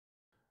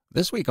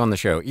This week on the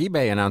show,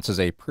 eBay announces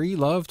a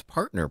Preloved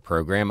partner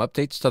program,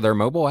 updates to their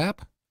mobile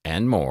app,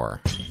 and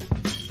more.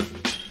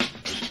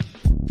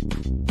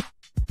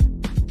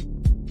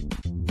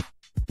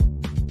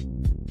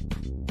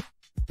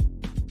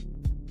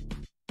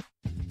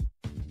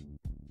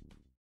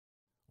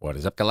 What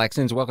is up,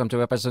 Galaxians? Welcome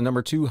to episode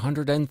number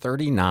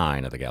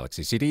 239 of the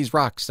Galaxy CDs,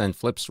 Rocks, and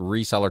Flips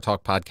Reseller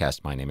Talk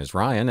podcast. My name is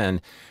Ryan,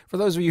 and for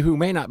those of you who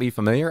may not be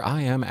familiar,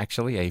 I am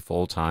actually a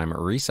full-time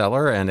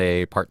reseller and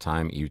a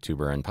part-time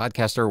YouTuber and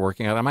podcaster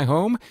working out of my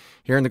home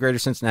here in the greater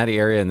Cincinnati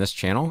area, and this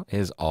channel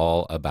is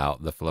all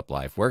about the flip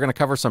life. We're going to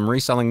cover some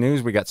reselling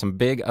news. We got some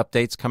big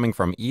updates coming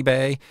from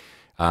eBay.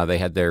 They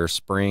had their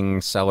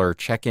spring seller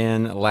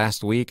check-in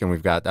last week, and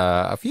we've got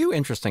a few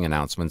interesting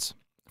announcements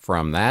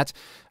from that.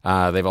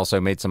 They've also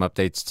made some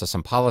updates to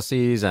some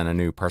policies and a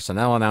new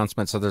personnel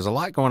announcement. So there's a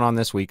lot going on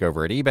this week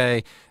over at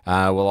eBay.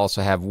 We'll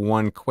also have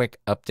one quick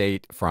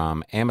update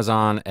from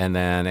Amazon and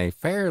then a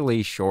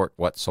fairly short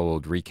what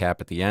sold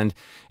recap at the end.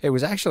 It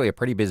was actually a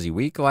pretty busy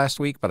week last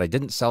week, but I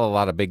didn't sell a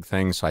lot of big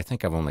things. So I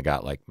think I've only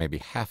got like maybe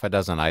half a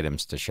dozen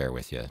items to share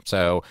with you.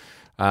 So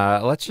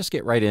let's just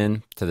get right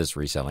into this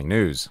reselling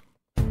news.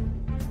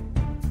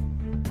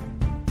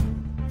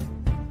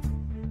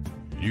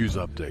 News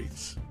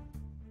updates.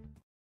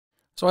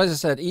 So as I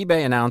said,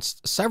 eBay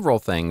announced several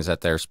things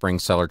at their spring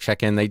seller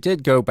check-in. They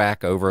did go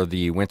back over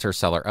the winter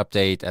seller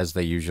update as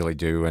they usually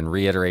do and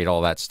reiterate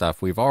all that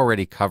stuff. We've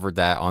already covered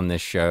that on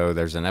this show.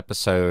 There's an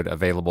episode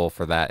available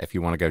for that if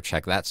you want to go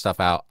check that stuff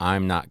out.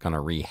 I'm not going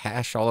to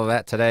rehash all of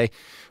that today.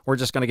 We're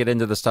just going to get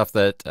into the stuff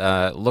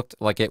that looked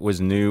like it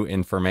was new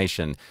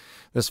information.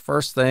 This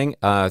first thing,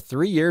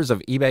 3 years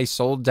of eBay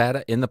sold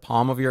data in the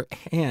palm of your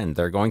hand.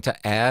 They're going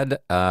to add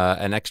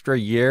an extra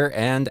year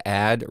and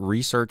add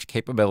research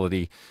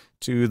capability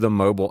to the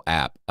mobile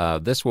app.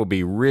 This will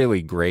be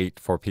really great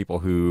for people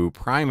who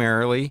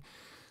primarily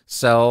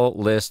sell,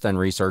 list, and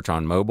research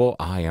on mobile.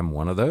 I am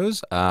one of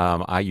those.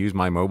 I use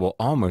my mobile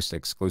almost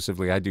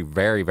exclusively. I do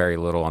very, very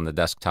little on the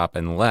desktop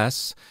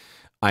unless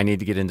I need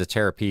to get into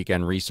Terapeak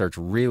and research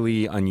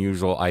really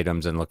unusual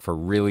items and look for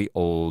really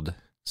old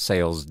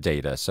sales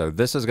data. So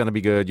this is going to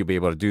be good. You'll be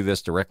able to do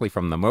this directly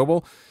from the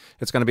mobile.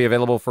 It's going to be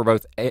available for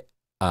both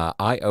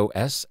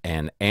iOS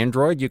and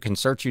Android. You can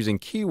search using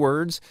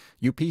keywords,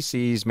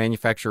 UPCs,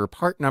 manufacturer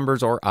part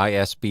numbers, or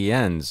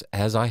ISBNs.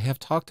 As I have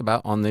talked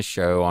about on this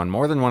show on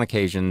more than one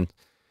occasion,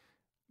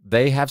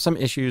 they have some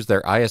issues.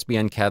 Their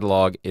ISBN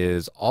catalog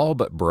is all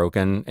but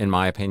broken, in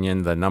my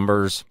opinion. The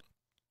numbers,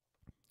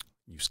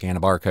 you scan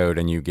a barcode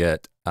and you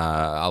get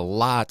a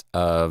lot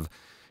of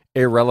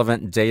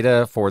irrelevant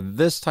data. For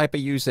this type of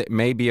use, it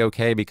may be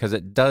okay because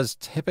it does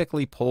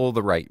typically pull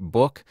the right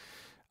book.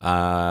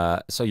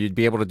 So you'd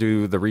be able to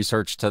do the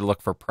research to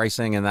look for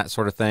pricing and that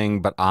sort of thing.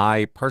 But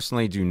I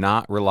personally do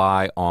not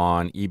rely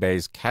on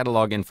eBay's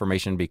catalog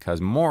information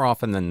because more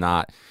often than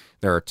not,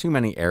 there are too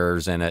many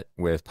errors in it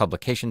with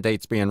publication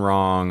dates being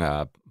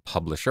wrong,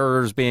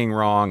 publishers being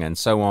wrong, and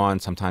so on.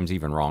 Sometimes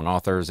even wrong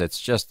authors.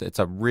 It's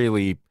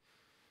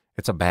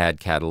a bad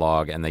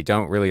catalog and they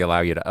don't really allow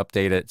you to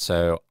update it.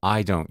 So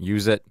I don't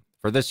use it.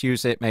 For this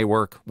use, it may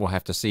work. We'll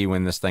have to see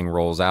when this thing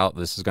rolls out.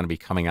 This is going to be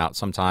coming out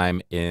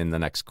sometime in the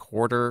next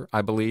quarter,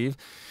 I believe.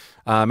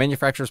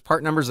 Manufacturers'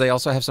 part numbers, they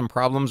also have some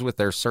problems with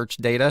their search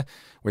data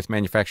with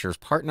manufacturers'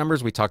 part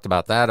numbers. We talked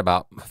about that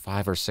about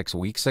 5 or 6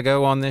 weeks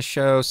ago on this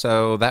show,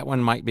 so that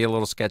one might be a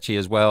little sketchy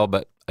as well,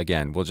 but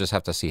again, we'll just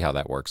have to see how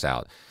that works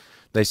out.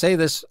 They say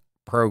this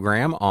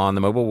program on the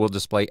mobile will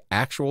display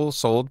actual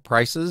sold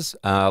prices.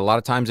 A lot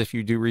of times if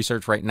you do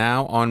research right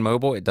now on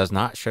mobile, it does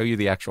not show you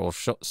the actual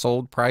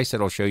sold price.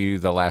 It'll show you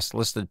the last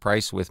listed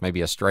price with maybe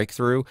a strike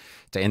through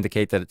to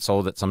indicate that it's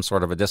sold at some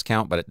sort of a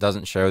discount, but it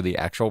doesn't show the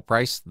actual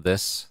price.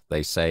 This,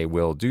 they say,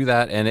 will do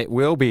that, and it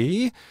will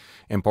be,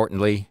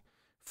 importantly,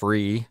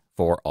 free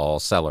for all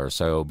sellers.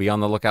 So be on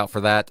the lookout for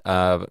that.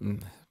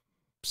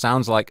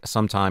 Sounds like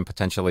sometime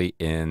potentially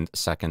in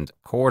second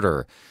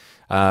quarter.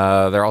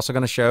 They're also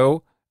going to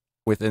show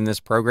within this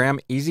program,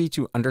 easy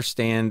to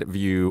understand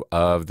view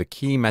of the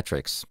key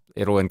metrics.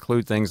 It'll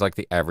include things like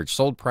the average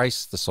sold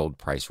price, the sold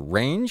price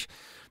range,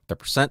 the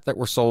percent that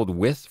were sold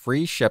with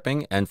free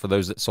shipping, and for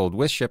those that sold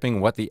with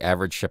shipping, what the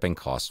average shipping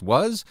cost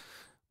was,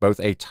 both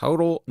a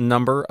total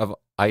number of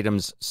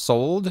items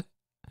sold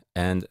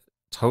and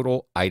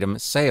total item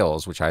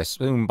sales, which I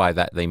assume by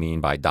that they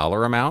mean by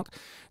dollar amount.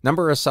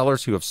 Number of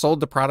sellers who have sold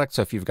the product.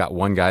 So if you've got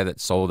one guy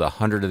that sold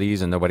 100 of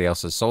these and nobody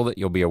else has sold it,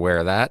 you'll be aware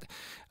of that.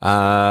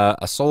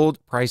 A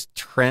sold price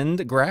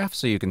trend graph,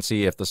 so you can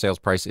see if the sales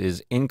price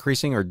is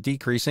increasing or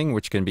decreasing,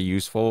 which can be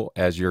useful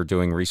as you're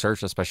doing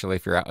research, especially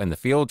if you're out in the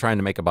field trying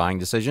to make a buying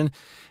decision.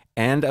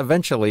 And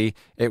eventually,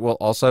 it will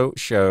also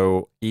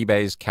show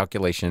eBay's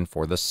calculation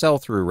for the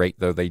sell-through rate,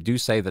 though they do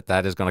say that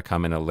that is going to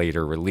come in a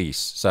later release.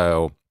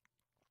 So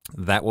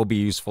that will be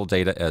useful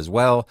data as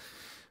well.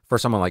 For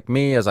someone like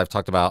me, as I've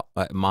talked about,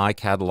 my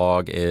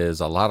catalog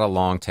is a lot of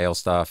long tail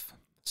stuff,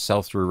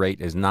 Sell-through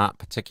rate is not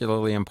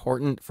particularly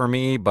important for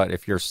me, but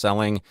if you're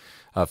selling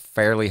a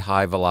fairly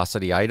high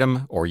velocity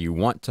item, or you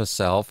want to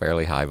sell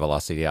fairly high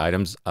velocity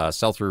items,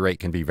 sell-through rate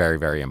can be very,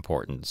 very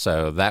important.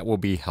 So that will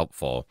be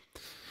helpful.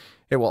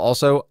 It will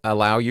also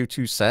allow you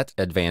to set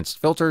advanced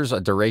filters, a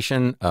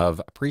duration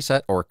of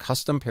preset or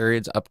custom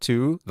periods up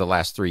to the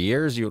last 3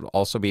 years. You'll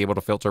also be able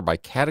to filter by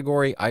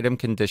category, item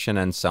condition,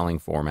 and selling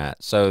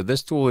format. So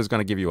this tool is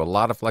going to give you a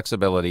lot of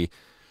flexibility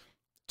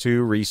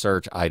to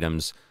research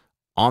items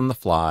on the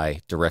fly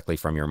directly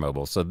from your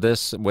mobile. So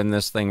this, when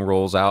this thing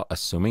rolls out,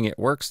 assuming it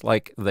works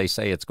like they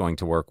say it's going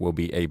to work, will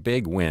be a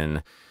big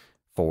win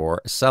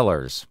for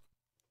sellers.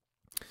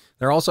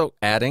 They're also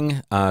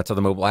adding to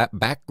the mobile app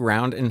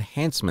background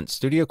enhancement,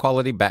 studio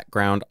quality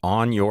background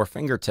on your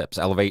fingertips.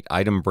 Elevate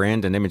item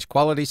brand and image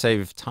quality,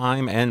 save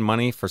time and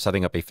money for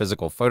setting up a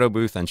physical photo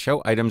booth, and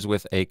show items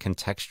with a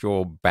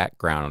contextual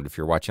background. If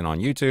you're watching on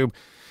YouTube,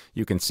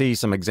 you can see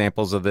some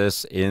examples of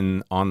this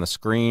on the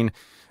screen.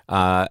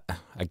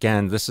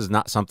 Again, this is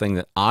not something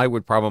that I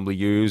would probably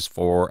use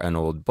for an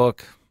old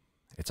book.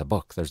 It's a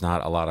book. There's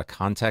not a lot of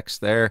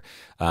context there.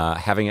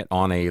 Having it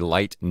on a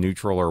light,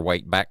 neutral, or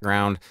white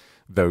background,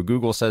 though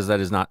Google says that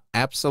is not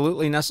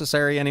absolutely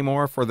necessary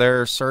anymore for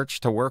their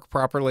search to work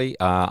properly,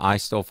 I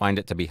still find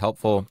it to be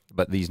helpful.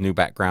 But these new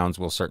backgrounds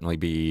will certainly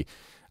be,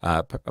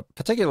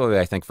 particularly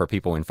I think for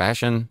people in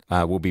fashion,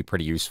 will be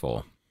pretty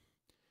useful.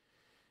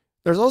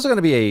 There's also going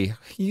to be a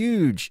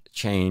huge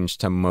change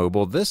to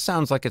mobile. This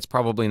sounds like it's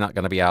probably not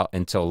going to be out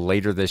until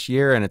later this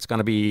year, and it's going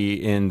to be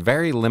in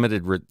very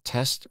limited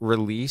test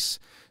release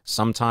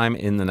sometime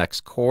in the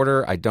next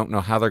quarter. I don't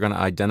know how they're going to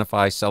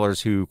identify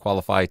sellers who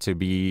qualify to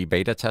be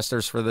beta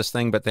testers for this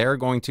thing, but they're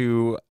going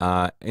to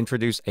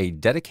introduce a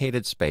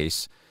dedicated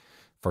space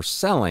for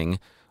selling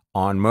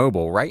on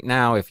mobile. Right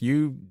now, if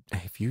you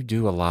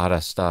do a lot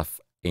of stuff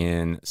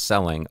in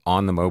selling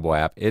on the mobile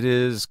app,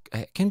 it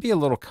can be a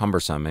little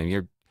cumbersome, and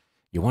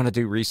you want to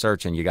do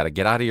research and you got to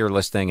get out of your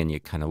listing and you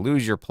kind of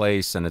lose your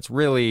place, and it's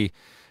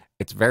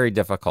very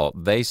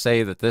difficult. They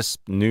say that this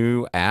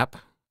new app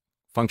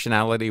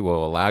functionality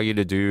will allow you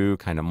to do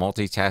kind of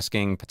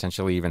multitasking,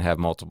 potentially even have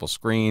multiple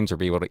screens, or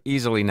be able to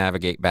easily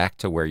navigate back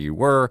to where you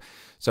were.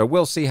 So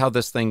we'll see how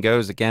this thing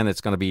goes. Again,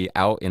 it's going to be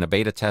out in a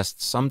beta test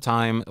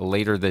sometime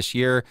later this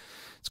year.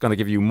 It's going to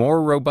give you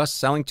more robust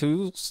selling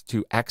tools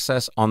to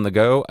access on the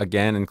go,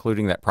 again,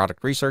 including that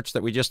product research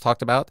that we just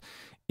talked about.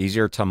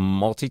 Easier to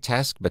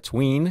multitask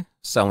between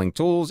selling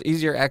tools,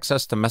 easier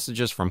access to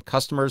messages from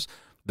customers.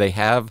 They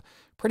have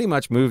pretty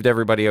much moved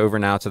everybody over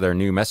now to their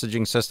new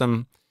messaging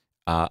system.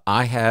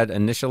 I had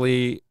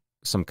initially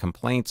some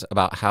complaints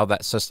about how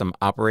that system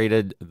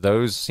operated.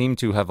 Those seem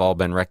to have all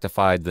been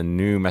rectified. The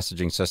new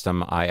messaging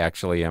system, I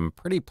actually am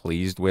pretty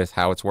pleased with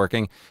how it's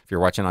working. If you're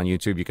watching on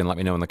YouTube, you can let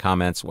me know in the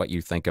comments what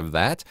you think of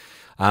that.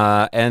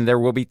 And there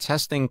will be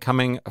testing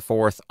coming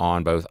forth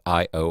on both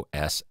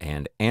iOS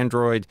and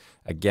Android.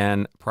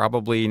 Again,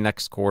 probably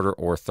next quarter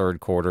or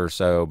third quarter or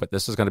so, but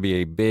this is going to be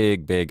a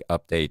big, big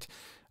update.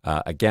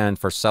 Again,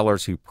 for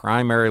sellers who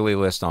primarily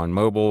list on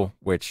mobile,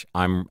 which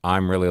I'm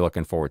really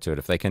looking forward to it.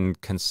 If they can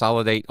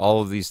consolidate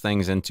all of these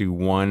things into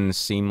one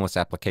seamless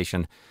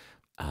application,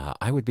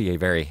 I would be a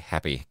very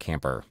happy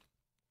camper.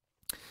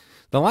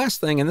 The last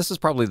thing, and this is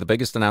probably the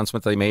biggest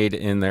announcement they made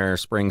in their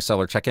spring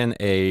seller check-in,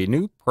 a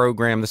new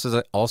program. This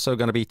is also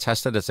going to be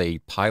tested as a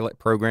pilot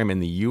program in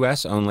the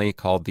US only,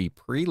 called the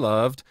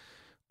Preloved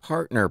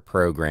Partner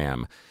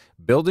Program.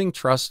 Building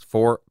trust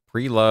for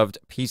Preloved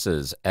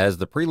pieces. As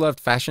the Preloved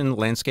fashion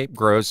landscape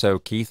grows, so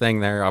key thing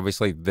there,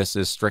 obviously this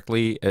is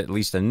strictly, at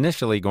least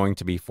initially, going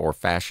to be for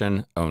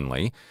fashion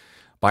only.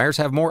 Buyers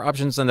have more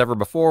options than ever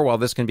before. While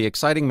this can be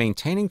exciting,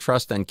 maintaining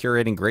trust and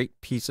curating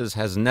great pieces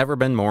has never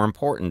been more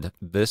important.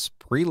 This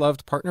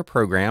Preloved Partner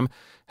Program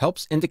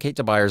helps indicate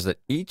to buyers that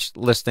each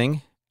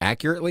listing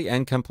accurately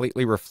and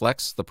completely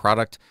reflects the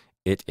product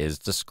it is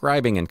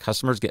describing, and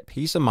customers get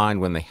peace of mind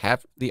when they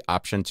have the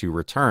option to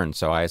return.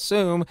 So I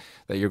assume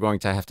that you're going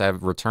to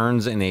have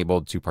returns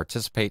enabled to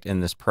participate in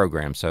this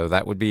program. So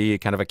that would be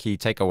kind of a key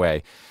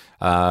takeaway.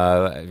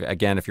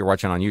 Again, if you're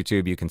watching on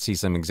YouTube, you can see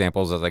some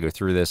examples as I go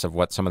through this of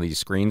what some of these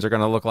screens are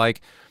going to look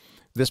like.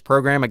 This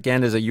program,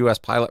 again, is a US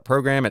pilot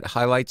program. It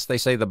highlights, they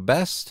say, the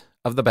best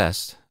of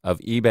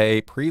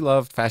eBay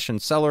pre-loved fashion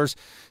sellers.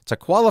 To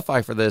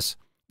qualify for this,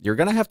 you're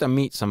going to have to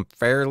meet some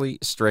fairly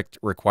strict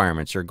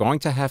requirements. You're going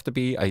to have to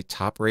be a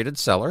top-rated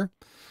seller.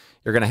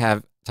 You're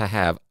going to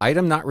have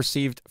item not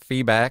received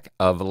feedback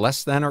of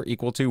less than or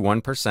equal to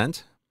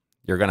 1%.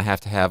 You're going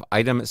to have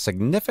item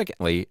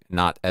significantly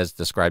not as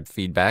described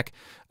feedback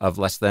of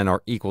less than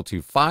or equal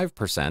to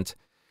 5%.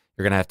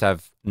 You're going to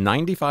have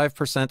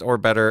 95% or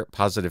better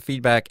positive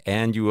feedback,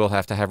 and you will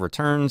have to have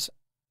returns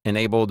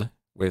enabled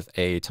with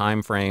a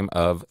time frame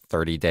of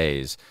 30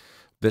 days.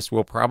 This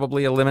will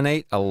probably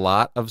eliminate a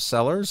lot of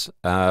sellers,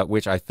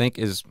 which I think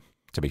is,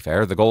 to be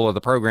fair, the goal of the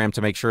program,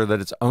 to make sure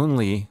that it's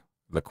only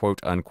the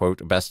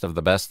quote-unquote best of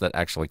the best that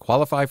actually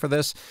qualify for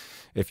this.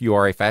 If you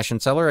are a fashion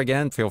seller,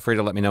 again, feel free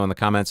to let me know in the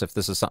comments if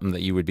this is something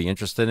that you would be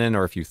interested in,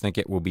 or if you think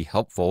it will be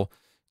helpful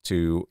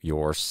to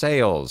your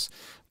sales.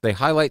 They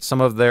highlight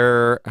some of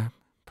their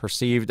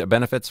perceived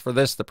benefits for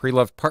this. The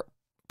Preloved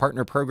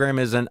Partner Program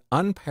is an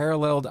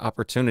unparalleled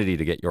opportunity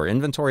to get your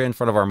inventory in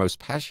front of our most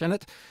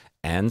passionate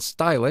and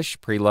stylish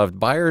Preloved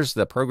buyers.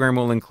 The program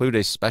will include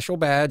a special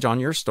badge on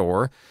your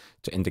store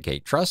to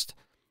indicate trust,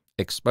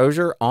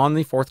 exposure on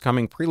the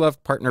forthcoming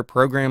Preloved Partner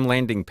Program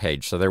landing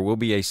page. So there will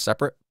be a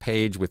separate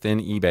page within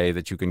eBay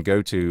that you can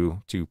go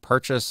to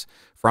purchase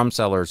from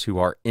sellers who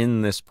are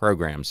in this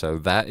program. So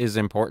that is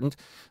important.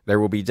 There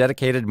will be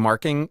dedicated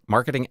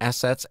marketing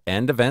assets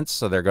and events.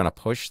 So they're going to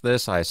push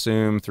this, I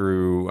assume,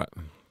 through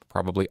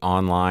probably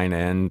online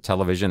and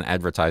television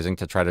advertising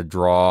to try to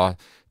draw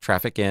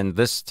traffic in.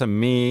 This, to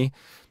me,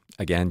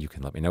 again, you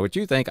can let me know what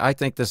you think. I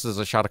think this is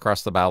a shot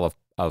across the bow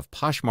of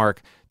Poshmark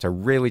to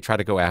really try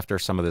to go after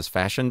some of this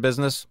fashion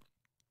business.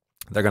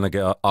 They're going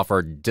to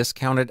offer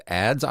discounted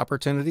ads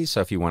opportunities.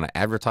 So if you want to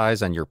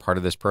advertise and you're part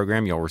of this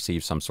program, you'll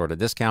receive some sort of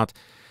discount.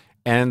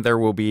 And there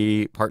will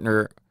be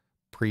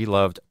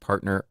Preloved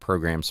Partner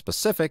Program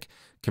specific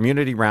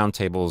community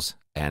roundtables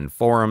and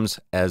forums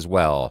as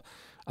well.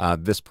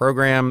 This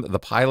program, the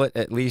pilot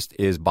at least,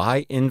 is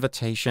by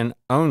invitation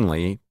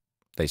only.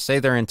 They say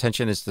their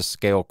intention is to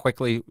scale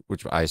quickly,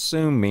 which I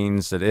assume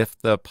means that if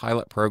the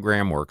pilot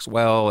program works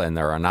well and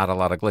there are not a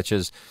lot of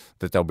glitches,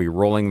 that they'll be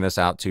rolling this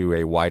out to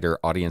a wider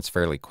audience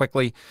fairly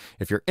quickly.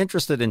 If you're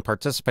interested in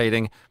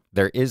participating,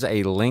 there is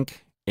a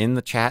link in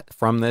the chat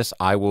from this.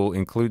 I will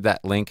include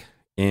that link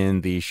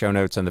in the show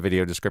notes and the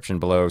video description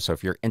below. So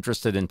if you're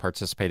interested in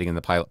participating in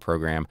the pilot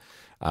program,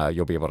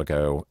 you'll be able to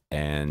go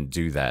and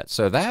do that.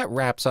 So that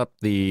wraps up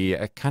the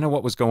kind of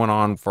what was going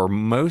on for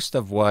most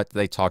of what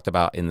they talked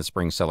about in the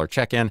Spring Seller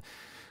Check-In.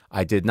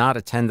 I did not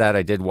attend that.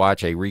 I did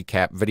watch a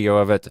recap video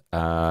of it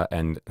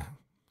and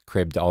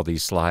cribbed all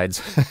these slides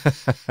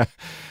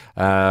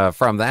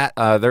from that.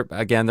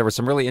 There was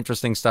some really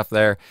interesting stuff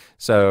there.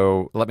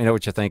 So let me know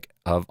what you think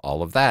of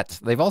all of that.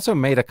 They've also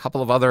made a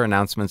couple of other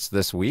announcements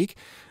this week.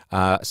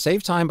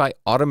 Save time by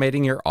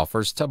automating your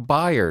offers to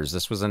buyers.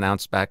 This was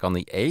announced back on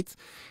the 8th.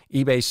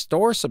 eBay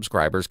store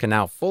subscribers can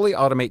now fully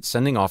automate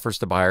sending offers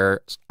to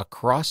buyers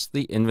across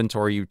the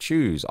inventory you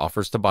choose.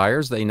 Offers to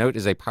buyers, they note,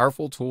 is a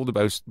powerful tool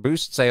to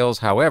boost sales.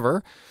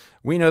 However,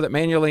 we know that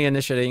manually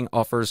initiating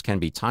offers can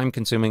be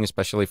time-consuming,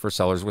 especially for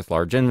sellers with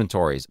large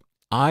inventories.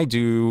 I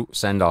do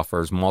send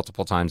offers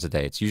multiple times a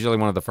day. It's usually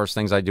one of the first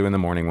things I do in the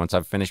morning. Once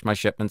I've finished my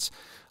shipments,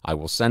 I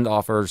will send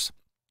offers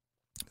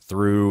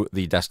through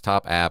the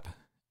desktop app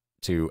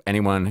to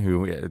anyone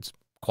who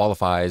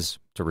qualifies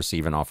to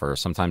receive an offer.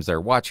 Sometimes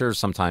they're watchers,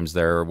 sometimes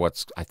they're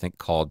what's I think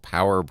called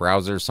power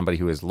browsers, somebody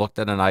who has looked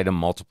at an item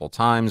multiple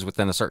times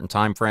within a certain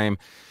time frame.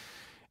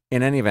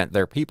 In any event,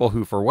 they're people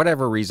who, for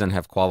whatever reason,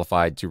 have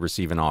qualified to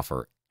receive an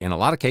offer. In a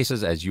lot of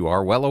cases, as you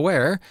are well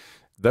aware,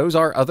 those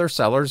are other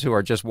sellers who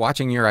are just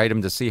watching your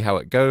item to see how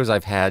it goes.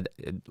 I've had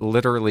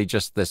literally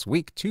just this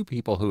week 2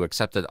 people who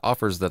accepted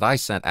offers that I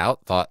sent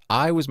out, thought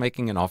I was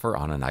making an offer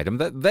on an item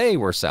that they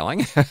were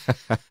selling.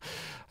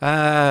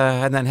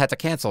 And then had to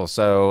cancel.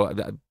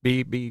 So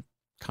be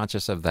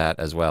conscious of that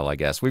as well, I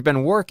guess. We've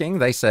been working,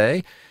 they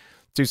say,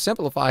 to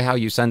simplify how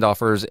you send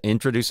offers,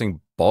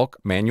 introducing bulk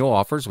manual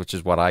offers, which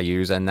is what I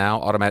use, and now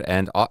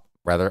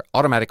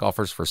automatic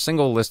offers for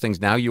single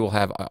listings. Now you will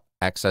have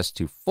access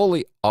to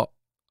fully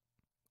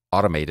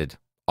automated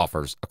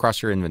offers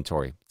across your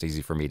inventory. It's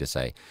easy for me to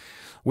say.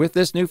 With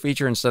this new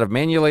feature, instead of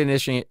manually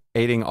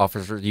initiating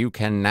offers, you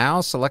can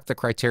now select the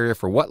criteria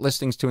for what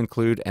listings to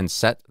include and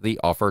set the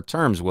offer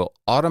terms. We'll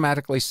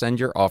automatically send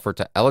your offer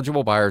to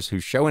eligible buyers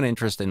who show an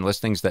interest in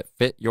listings that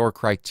fit your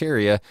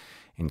criteria,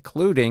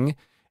 including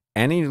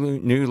any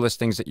new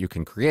listings that you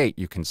can create.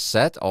 You can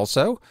set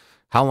also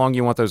how long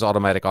you want those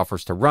automatic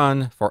offers to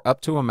run for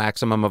up to a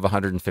maximum of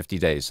 150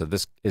 days. So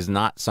this is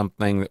not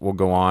something that will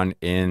go on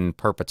in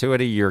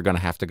perpetuity. You're going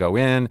to have to go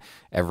in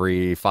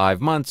every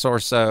 5 months or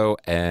so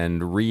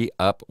and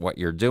re-up what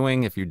you're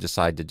doing if you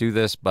decide to do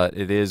this. But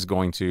it is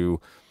going to,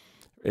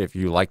 if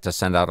you like to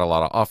send out a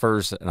lot of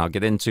offers, and I'll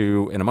get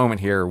into in a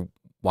moment here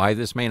why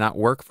this may not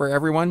work for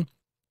everyone.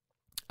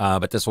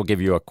 But this will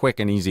give you a quick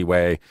and easy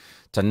way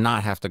to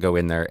not have to go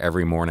in there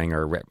every morning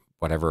or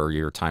whatever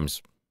your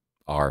times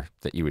are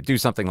that you would do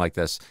something like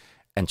this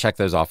and check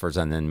those offers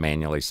and then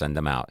manually send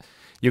them out.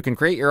 You can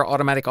create your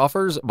automatic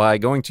offers by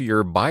going to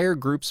your buyer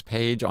groups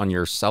page on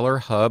your Seller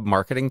Hub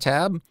marketing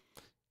tab.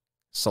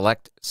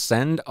 Select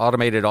Send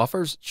Automated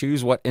Offers,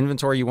 choose what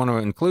inventory you want to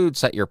include,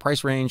 set your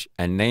price range,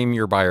 and name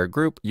your buyer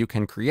group. You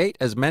can create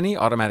as many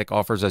automatic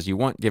offers as you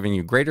want, giving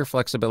you greater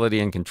flexibility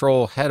and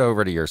control. Head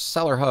over to your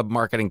Seller Hub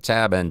marketing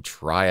tab and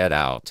try it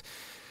out.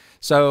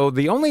 So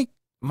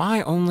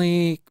my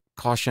only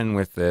caution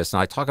with this,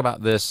 and I talk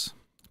about this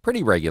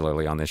pretty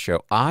regularly on this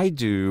show, I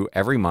do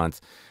every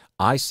month,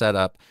 I set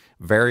up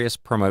various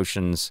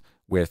promotions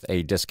with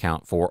a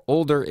discount for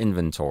older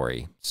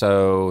inventory.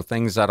 So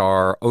things that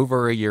are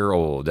over a year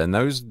old, and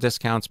those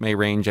discounts may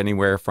range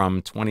anywhere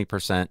from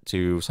 20%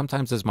 to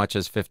sometimes as much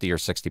as 50 or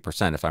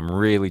 60% if I'm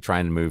really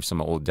trying to move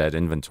some old dead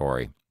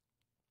inventory.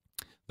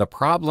 The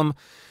problem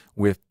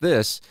with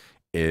this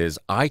is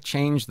I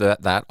change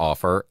that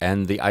offer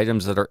and the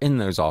items that are in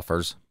those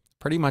offers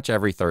pretty much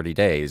every 30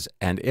 days.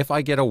 And if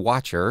I get a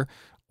watcher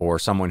or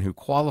someone who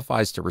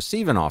qualifies to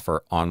receive an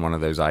offer on one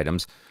of those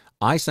items,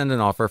 I send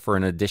an offer for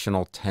an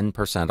additional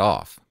 10%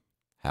 off.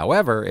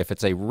 However, if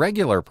it's a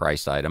regular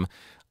priced item,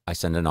 I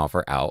send an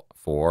offer out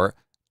for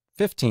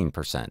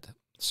 15%.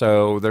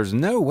 So there's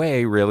no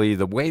way really,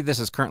 the way this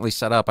is currently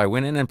set up, I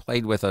went in and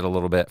played with it a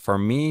little bit for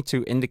me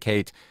to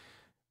indicate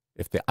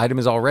if the item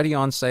is already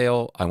on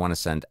sale, I want to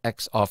send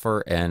X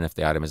offer. And if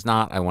the item is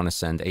not, I want to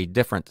send a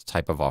different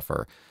type of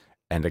offer.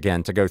 And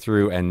again, to go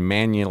through and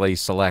manually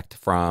select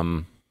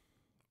from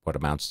what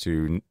amounts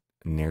to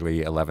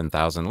nearly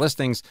 11,000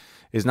 listings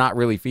is not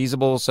really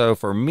feasible. So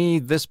for me,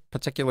 this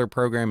particular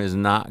program is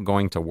not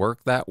going to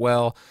work that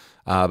well.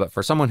 But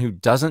for someone who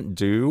doesn't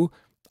do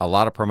a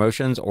lot of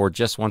promotions or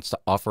just wants to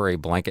offer a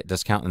blanket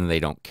discount and they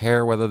don't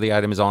care whether the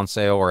item is on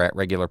sale or at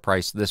regular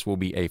price, this will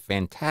be a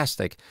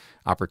fantastic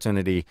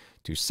opportunity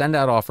to send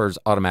out offers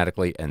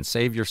automatically and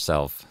save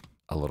yourself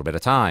a little bit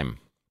of time.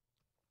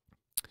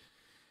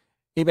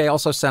 eBay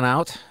also sent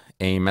out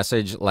a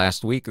message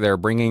last week. They're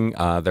bringing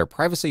their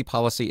privacy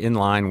policy in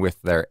line with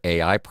their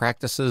AI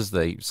practices.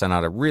 They sent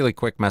out a really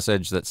quick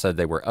message that said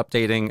they were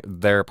updating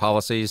their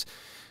policies.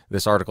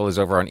 This article is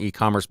over on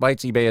e-commerce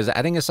Bytes. eBay is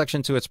adding a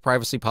section to its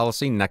privacy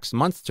policy next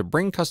month to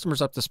bring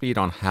customers up to speed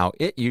on how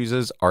it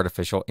uses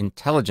artificial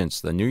intelligence.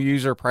 The new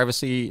user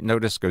privacy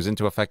notice goes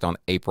into effect on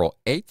April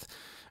 8th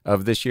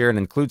of this year and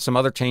includes some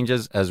other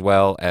changes as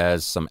well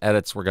as some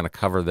edits. We're going to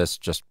cover this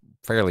just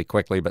fairly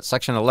quickly, but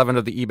Section 11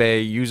 of the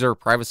eBay user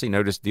privacy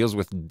notice deals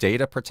with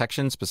data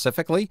protection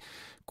specifically.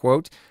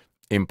 Quote,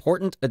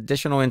 important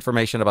additional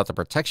information about the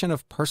protection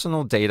of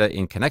personal data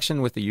in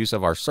connection with the use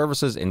of our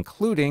services,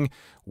 including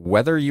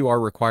whether you are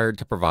required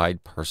to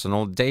provide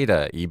personal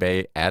data.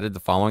 eBay added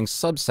the following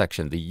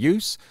subsection: the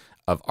use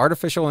of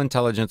artificial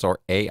intelligence or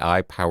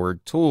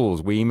AI-powered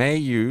tools. We may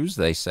use,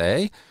 they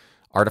say,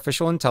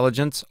 artificial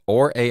intelligence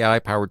or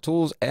AI-powered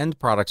tools and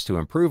products to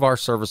improve our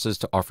services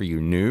to offer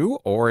you new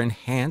or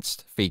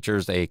enhanced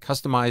features, a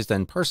customized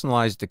and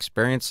personalized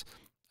experience.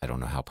 I don't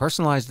know how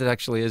personalized it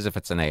actually is if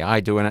it's an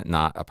AI doing it,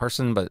 not a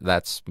person, but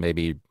that's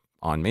maybe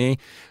on me.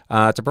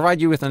 To provide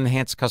you with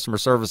enhanced customer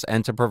service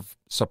and to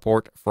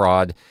support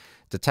fraud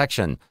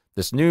detection.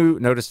 This new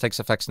notice takes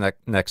effect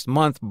next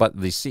month, but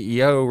the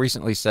CEO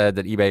recently said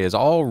that eBay is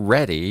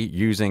already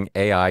using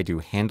AI to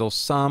handle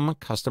some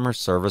customer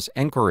service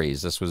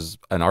inquiries. This was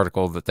an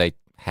article that they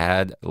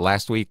had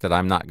last week that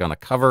I'm not going to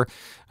cover,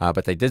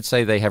 but they did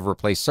say they have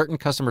replaced certain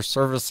customer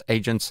service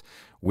agents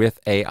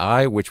with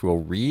AI, which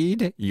will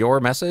read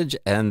your message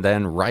and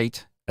then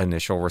write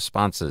initial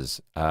responses.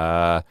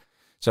 So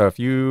if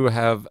you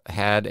have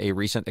had a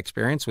recent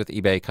experience with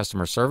eBay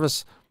customer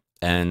service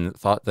and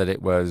thought that it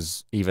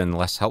was even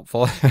less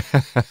helpful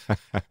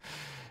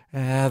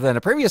than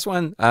a previous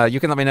one, you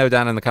can let me know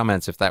down in the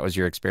comments if that was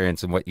your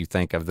experience and what you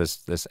think of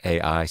this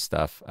AI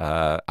stuff.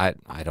 I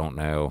don't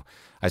know.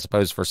 I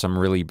suppose for some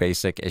really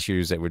basic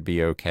issues, it would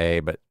be okay.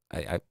 But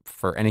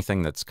for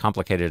anything that's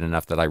complicated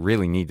enough that I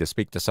really need to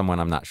speak to someone,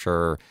 I'm not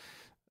sure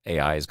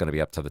AI is going to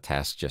be up to the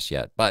task just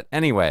yet. But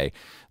anyway,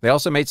 they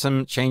also made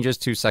some changes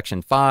to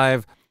Section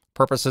 5,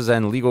 purposes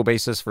and legal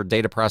basis for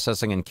data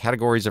processing and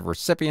categories of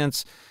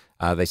recipients.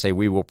 They say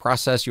we will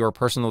process your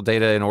personal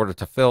data in order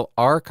to fill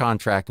our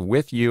contract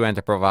with you and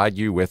to provide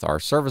you with our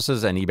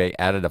services. And eBay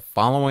added the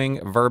following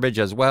verbiage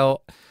as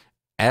well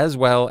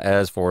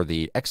as for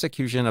the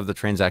execution of the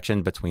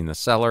transaction between the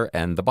seller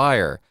and the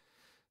buyer.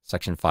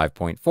 Section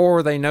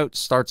 5.4, they note,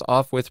 starts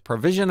off with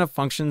provision of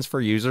functions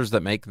for users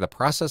that make the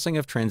processing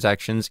of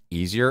transactions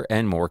easier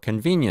and more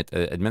convenient.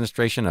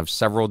 Administration of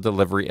several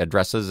delivery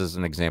addresses is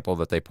an example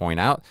that they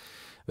point out.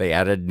 They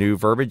added new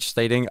verbiage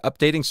stating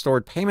updating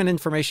stored payment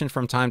information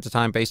from time to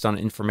time based on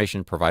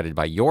information provided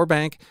by your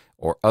bank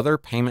or other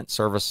payment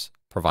service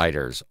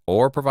providers,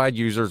 or provide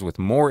users with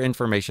more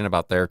information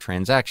about their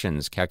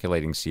transactions,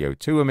 calculating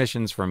CO2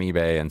 emissions from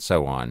eBay, and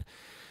so on.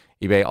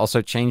 eBay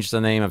also changed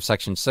the name of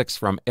Section 6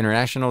 from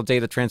international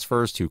data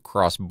transfers to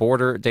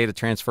cross-border data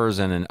transfers,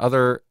 and in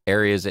other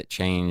areas it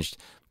changed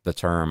the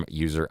term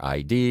user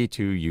ID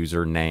to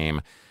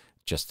username,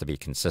 just to be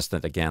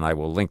consistent. Again, I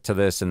will link to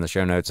this in the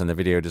show notes and the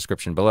video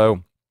description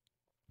below.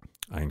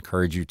 I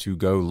encourage you to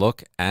go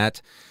look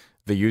at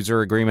the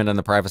user agreement and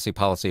the privacy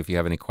policy if you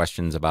have any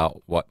questions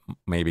about what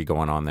may be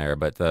going on there.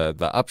 But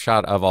the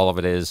upshot of all of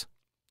it is,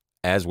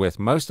 as with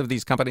most of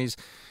these companies,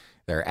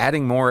 they're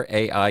adding more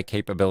AI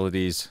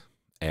capabilities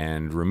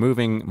and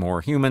removing more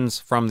humans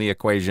from the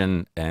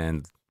equation,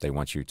 and they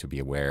want you to be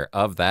aware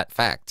of that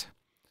fact.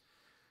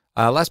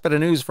 Last bit of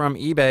news from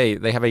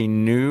eBay. They have a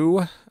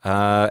new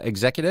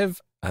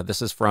executive.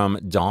 This is from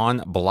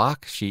Dawn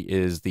Block. She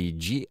is the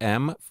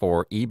GM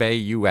for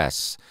eBay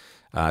US.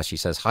 She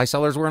says, hi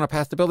sellers, we're on a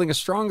path to building a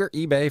stronger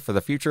eBay for the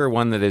future,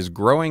 one that is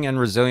growing and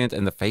resilient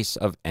in the face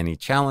of any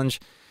challenge.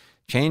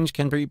 Change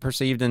can be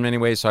perceived in many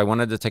ways, so I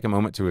wanted to take a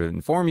moment to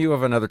inform you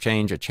of another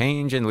change, a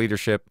change in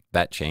leadership,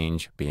 that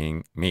change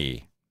being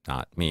me.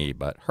 not me,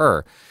 but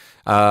her.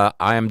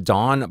 I am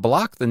Dawn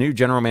Block, the new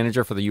general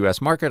manager for the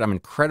U.S. market. I'm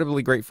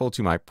incredibly grateful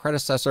to my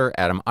predecessor,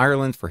 Adam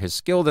Ireland, for his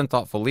skilled and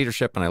thoughtful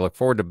leadership, and I look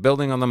forward to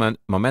building on the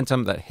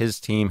momentum that his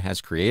team has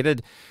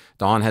created.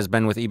 Dawn has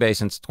been with eBay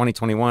since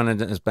 2021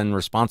 and has been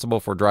responsible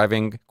for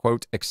driving,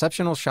 quote,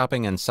 exceptional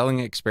shopping and selling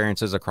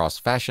experiences across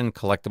fashion,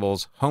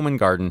 collectibles, home and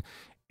garden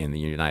in the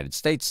United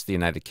States, the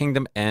United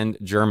Kingdom, and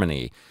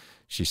Germany.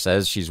 She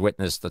says she's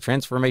witnessed the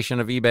transformation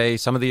of eBay.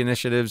 Some of the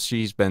initiatives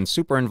she's been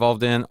super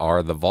involved in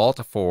are the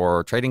Vault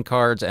for trading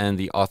cards and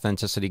the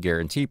Authenticity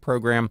Guarantee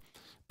program.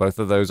 Both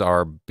of those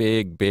are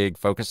big, big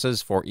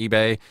focuses for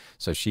eBay.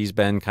 So she's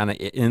been kind of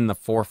in the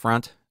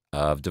forefront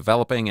of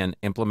developing and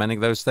implementing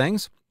those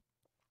things.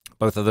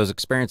 Both of those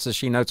experiences,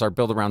 she notes, are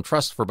built around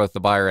trust for both the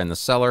buyer and the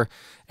seller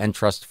and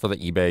trust for the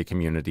eBay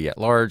community at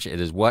large.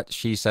 It is what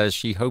she says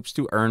she hopes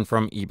to earn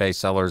from eBay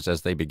sellers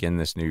as they begin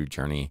this new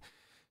journey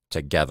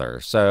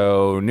together.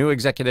 So, new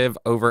executive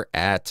over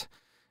at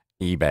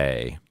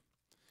eBay.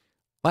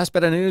 Last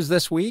bit of news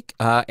this week,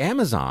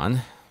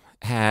 Amazon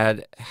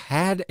had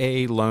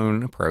a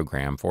loan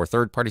program for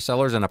third-party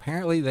sellers, and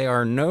apparently they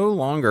are no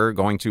longer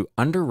going to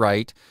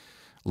underwrite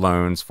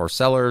loans for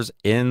sellers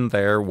in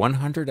their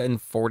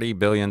 $140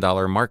 billion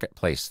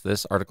marketplace.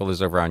 This article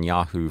is over on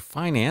Yahoo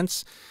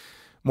Finance.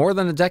 More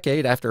than a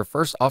decade after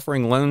first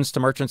offering loans to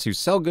merchants who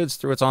sell goods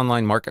through its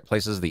online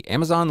marketplaces, the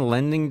Amazon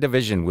lending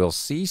division will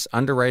cease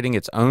underwriting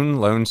its own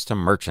loans to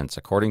merchants,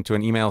 according to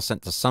an email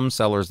sent to some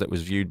sellers that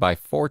was viewed by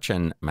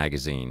Fortune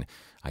magazine.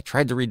 I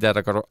tried to read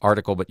that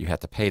article, but you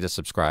had to pay to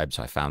subscribe,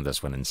 so I found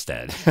this one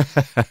instead.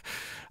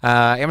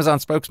 Amazon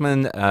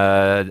spokesman,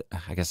 I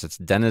guess it's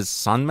Dennis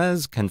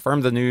Sonmez,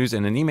 confirmed the news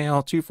in an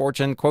email to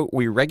Fortune. Quote,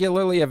 "We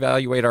regularly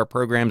evaluate our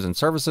programs and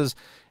services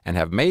and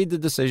have made the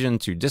decision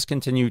to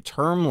discontinue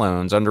term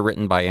loans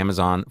underwritten by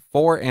Amazon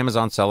for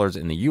Amazon sellers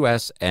in the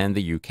U.S. and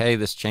the U.K.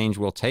 This change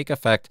will take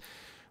effect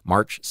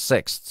March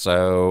 6th.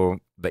 So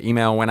the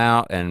email went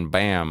out and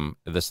bam,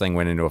 this thing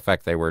went into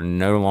effect. They were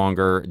no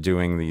longer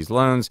doing these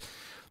loans.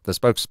 The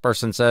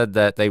spokesperson said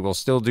that they will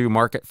still do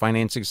market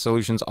financing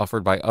solutions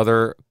offered by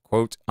other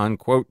quote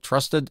unquote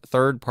trusted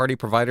third-party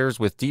providers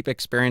with deep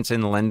experience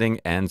in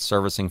lending and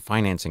servicing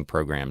financing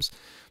programs.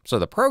 So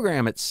the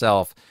program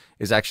itself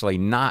is actually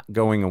not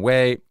going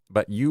away,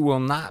 but you will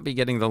not be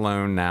getting the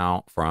loan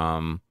now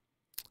from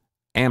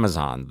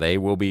Amazon. They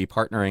will be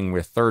partnering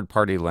with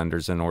third-party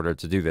lenders in order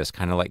to do this,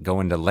 kind of like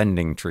going to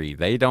Lending Tree.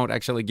 They don't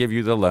actually give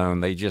you the loan.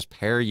 They just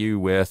pair you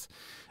with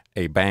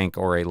a bank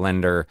or a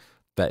lender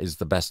that is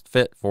the best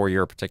fit for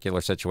your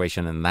particular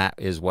situation, and that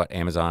is what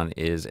Amazon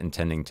is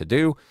intending to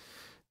do.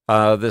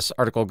 This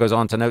article goes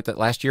on to note that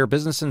last year,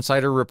 Business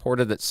Insider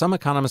reported that some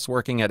economists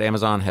working at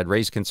Amazon had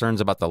raised concerns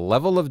about the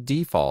level of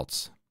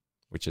defaults,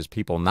 which is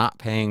people not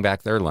paying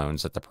back their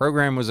loans, that the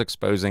program was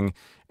exposing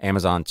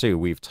Amazon to.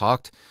 We've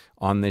talked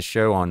on this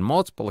show on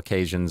multiple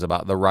occasions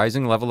about the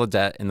rising level of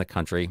debt in the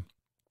country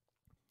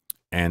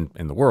and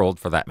in the world,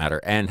 for that matter,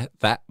 and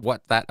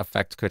what that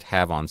effect could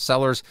have on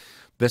sellers.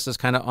 This is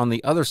kind of on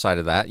the other side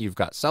of that. You've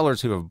got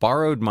sellers who have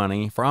borrowed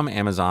money from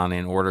Amazon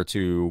in order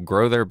to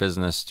grow their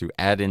business, to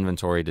add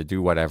inventory, to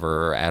do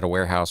whatever, or add a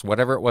warehouse,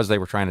 whatever it was they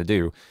were trying to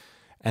do,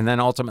 and then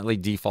ultimately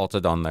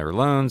defaulted on their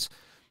loans.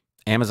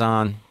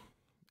 Amazon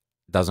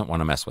doesn't want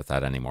to mess with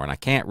that anymore, and I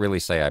can't really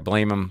say I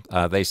blame them.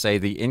 They say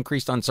the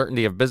increased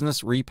uncertainty of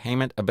business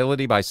repayment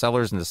ability by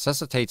sellers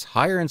necessitates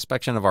higher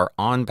inspection of our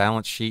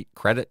on-balance sheet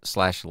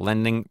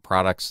credit/lending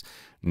products,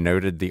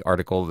 noted the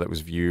article that was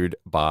viewed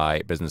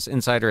by Business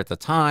Insider at the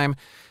time.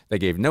 They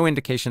gave no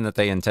indication that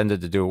they intended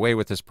to do away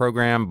with this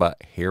program,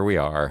 but here we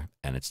are,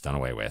 and it's done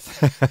away with.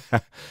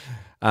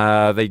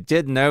 They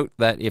did note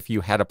that if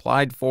you had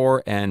applied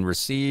for and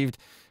received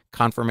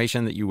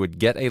confirmation that you would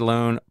get a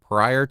loan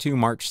prior to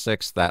March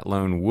 6th, that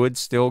loan would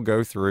still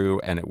go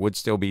through, and it would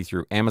still be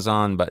through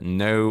Amazon, but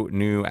no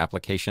new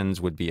applications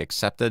would be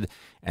accepted,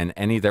 and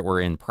any that were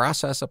in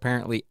process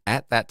apparently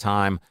at that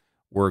time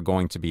were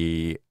going to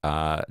be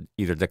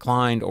either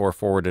declined or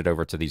forwarded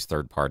over to these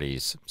third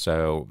parties.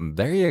 So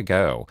there you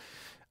go.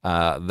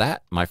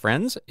 That, my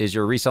friends, is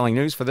your reselling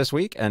news for this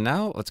week. And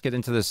now let's get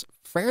into this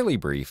fairly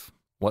brief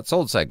What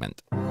Sold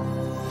segment.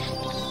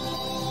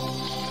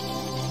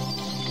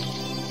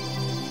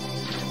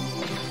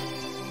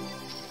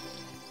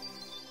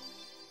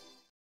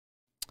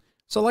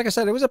 So like I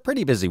said, it was a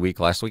pretty busy week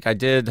last week. I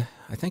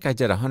think I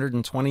did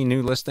 120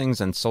 new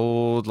listings and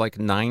sold like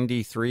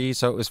 93.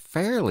 So it was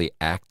fairly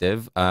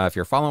active. If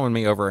you're following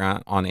me over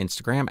on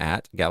Instagram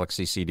at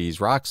Galaxy CDs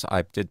Rocks,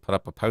 I did put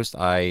up a post.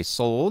 I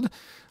sold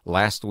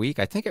last week,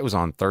 I think it was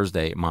on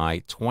Thursday,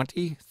 my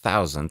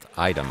 20,000th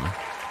item.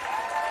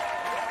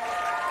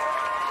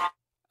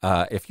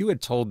 If you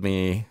had told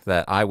me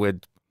that I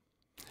would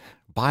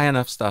buy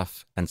enough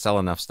stuff and sell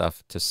enough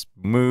stuff to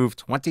move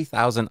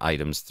 20,000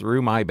 items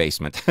through my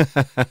basement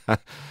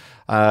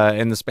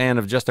in the span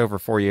of just over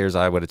 4 years,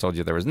 I would have told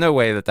you there was no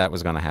way that that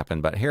was going to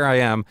happen. But here I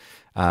am.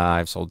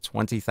 I've sold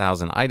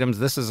 20,000 items.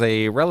 This is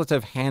a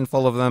relative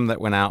handful of them that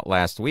went out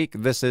last week.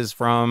 This is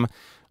from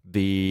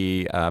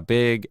the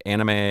big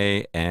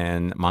anime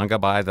and manga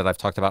buy that I've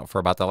talked about for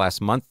about the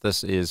last month.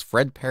 This is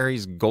Fred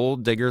Perry's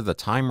Gold Digger, The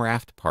Time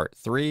Raft Part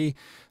 3.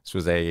 This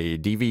was a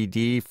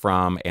DVD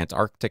from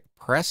Antarctic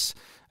Press.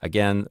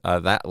 Again,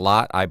 that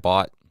lot I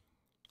bought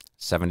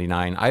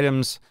 79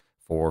 items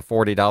for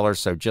 $40,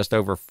 so just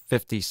over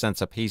 50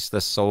 cents a piece.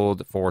 This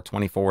sold for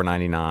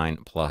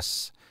 $24.99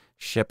 plus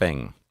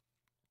shipping.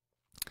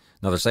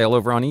 Another sale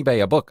over on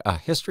eBay, a book, A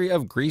History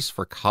of Greece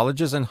for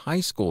Colleges and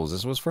High Schools.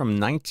 This was from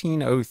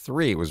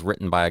 1903. It was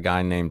written by a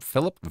guy named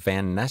Philip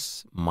Van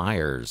Ness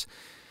Myers.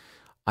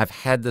 I've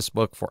had this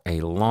book for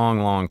a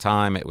long, long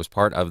time. It was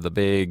part of the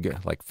big,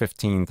 like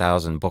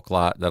 15,000 book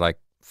lot that I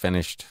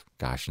finished,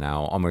 gosh,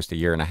 now almost a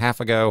year and a half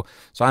ago.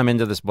 So I'm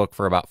into this book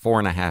for about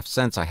 4.5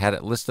 cents. I had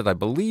it listed, I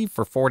believe,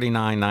 for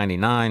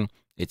 $49.99.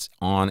 It's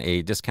on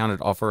a discounted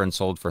offer and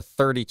sold for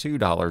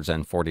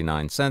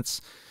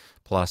 $32.49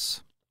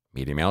 plus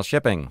medium mail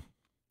shipping.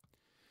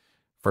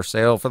 For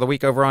sale for the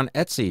week over on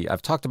Etsy.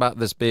 I've talked about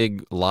this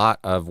big lot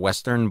of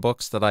Western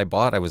books that I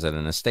bought. I was at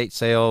an estate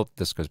sale.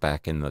 This goes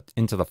back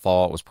into the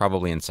fall. It was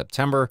probably in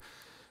September.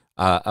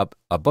 A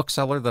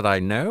bookseller that I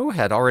know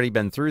had already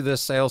been through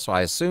this sale, so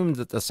I assumed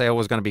that the sale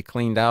was going to be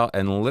cleaned out,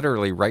 and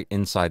literally right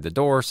inside the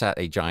door sat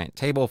a giant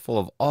table full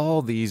of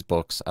all these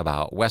books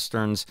about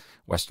Westerns,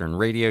 Western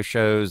radio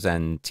shows,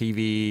 and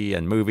TV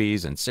and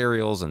movies and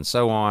serials and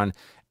so on.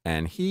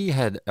 And he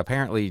had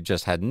apparently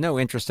just had no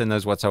interest in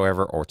those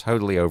whatsoever or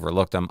totally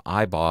overlooked them.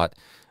 I bought,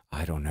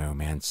 I don't know,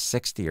 man,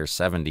 60 or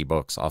 70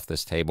 books off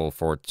this table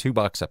for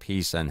 $2 a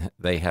piece, and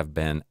they have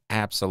been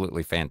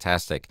absolutely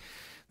fantastic.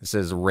 This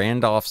is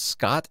Randolph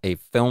Scott, a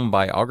film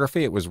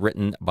biography. It was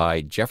written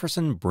by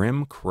Jefferson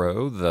Brim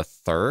Crow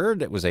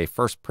III. It was a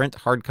first print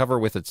hardcover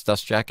with its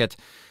dust jacket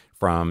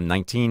from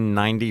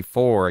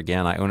 1994.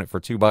 Again, I own it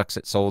for $2.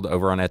 It sold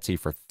over on Etsy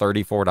for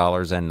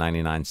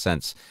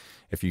 $34.99.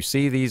 If you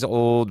see these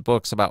old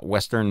books about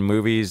Western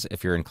movies,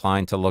 if you're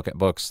inclined to look at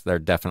books, they're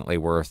definitely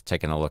worth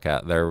taking a look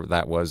at.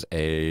 That was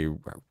a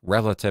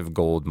relative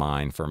gold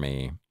mine for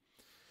me.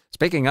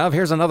 Speaking of,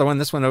 here's another one.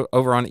 This one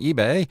over on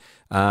eBay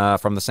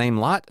from the same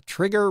lot.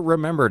 Trigger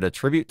Remembered, a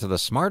tribute to the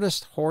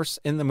smartest horse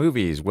in the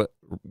movies,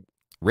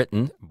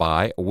 written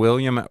by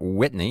William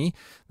Whitney.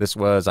 This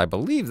was, I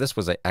believe,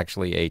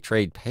 actually a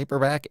trade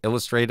paperback,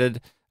 illustrated.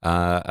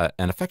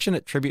 An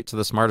affectionate tribute to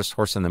the smartest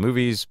horse in the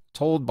movies,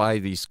 told by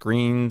the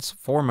screen's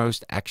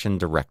foremost action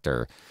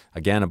director.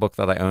 Again, a book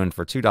that I owned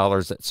for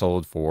 $2 that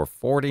sold for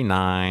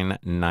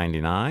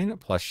 $49.99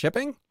 plus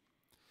shipping.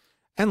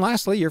 And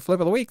lastly, your flip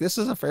of the week. This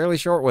is a fairly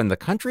short one. The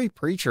Country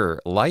Preacher,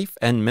 Life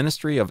and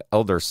Ministry of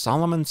Elder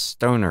Solomon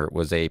Stoner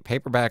was a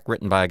paperback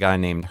written by a guy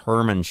named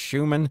Herman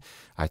Schumann.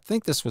 I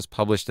think this was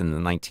published in the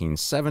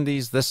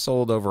 1970s. This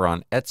sold over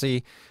on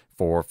Etsy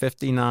for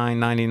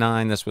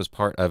 $59.99. This was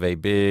part of a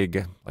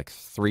big, like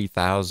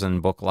 3,000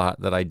 book lot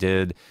that I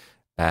did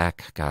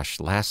back, gosh,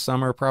 last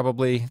summer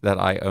probably, that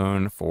I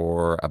own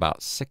for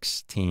about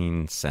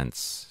 16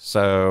 cents.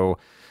 So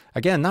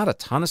again, not a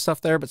ton of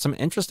stuff there, but some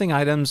interesting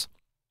items.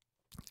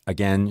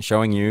 Again,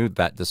 showing you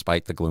that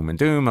despite the gloom and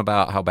doom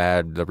about how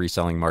bad the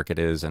reselling market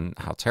is and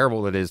how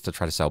terrible it is to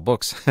try to sell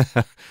books,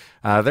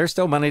 there's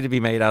still money to be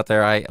made out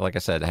there. Like I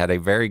said, had a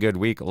very good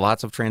week,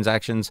 lots of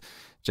transactions,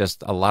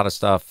 just a lot of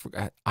stuff.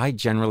 I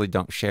generally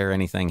don't share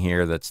anything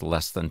here that's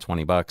less than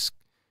 20 bucks.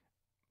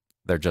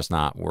 They're just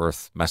not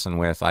worth messing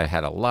with. I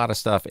had a lot of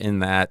stuff in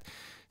that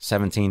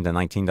 $17 to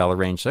 $19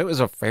 range, so it was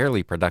a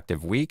fairly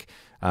productive week,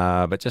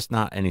 but just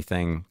not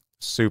anything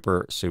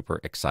super, super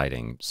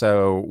exciting.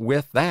 So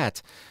with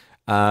that,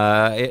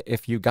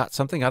 if you got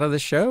something out of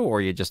this show,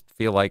 or you just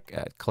feel like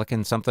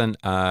clicking something,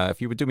 if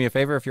you would do me a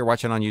favor, if you're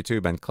watching on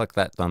YouTube, and click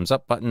that thumbs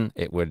up button,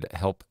 it would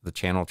help the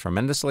channel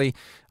tremendously,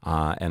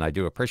 and I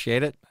do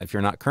appreciate it. If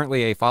you're not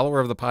currently a follower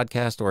of the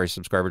podcast or a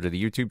subscriber to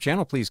the YouTube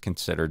channel, please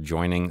consider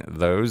joining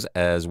those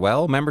as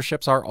well.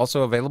 Memberships are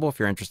also available if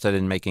you're interested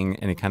in making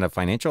any kind of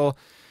financial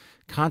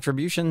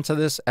contribution to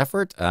this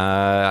effort.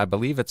 I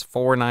believe it's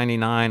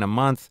 $4.99 a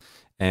month.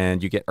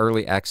 And you get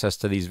early access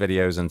to these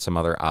videos and some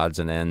other odds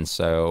and ends.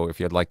 So if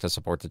you'd like to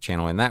support the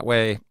channel in that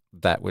way,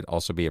 that would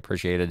also be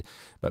appreciated.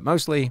 But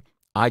mostly,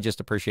 I just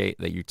appreciate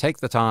that you take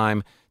the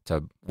time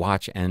to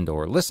watch and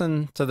or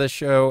listen to this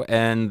show,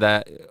 and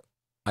that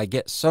I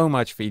get so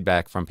much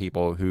feedback from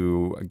people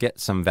who get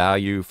some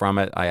value from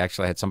it. I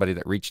actually had somebody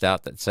that reached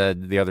out that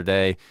said the other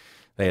day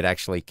they had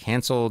actually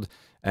canceled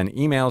an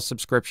email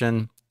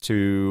subscription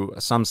to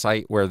some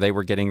site where they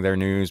were getting their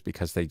news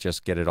because they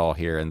just get it all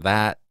here. And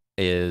that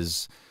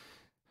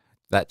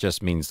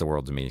just means the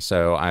world to me.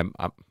 So I'm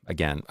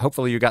again,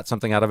 hopefully you got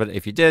something out of it.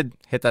 If you did,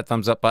 hit that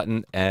thumbs up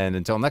button. And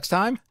until next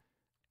time,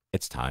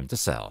 it's time to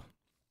sell.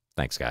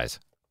 Thanks, guys.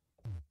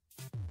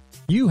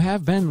 You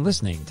have been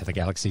listening to the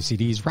Galaxy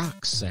CDs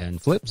Rocks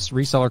and Flips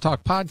Reseller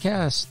Talk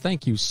podcast.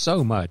 Thank you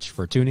so much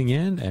for tuning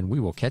in, and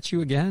we will catch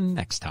you again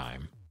next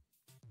time.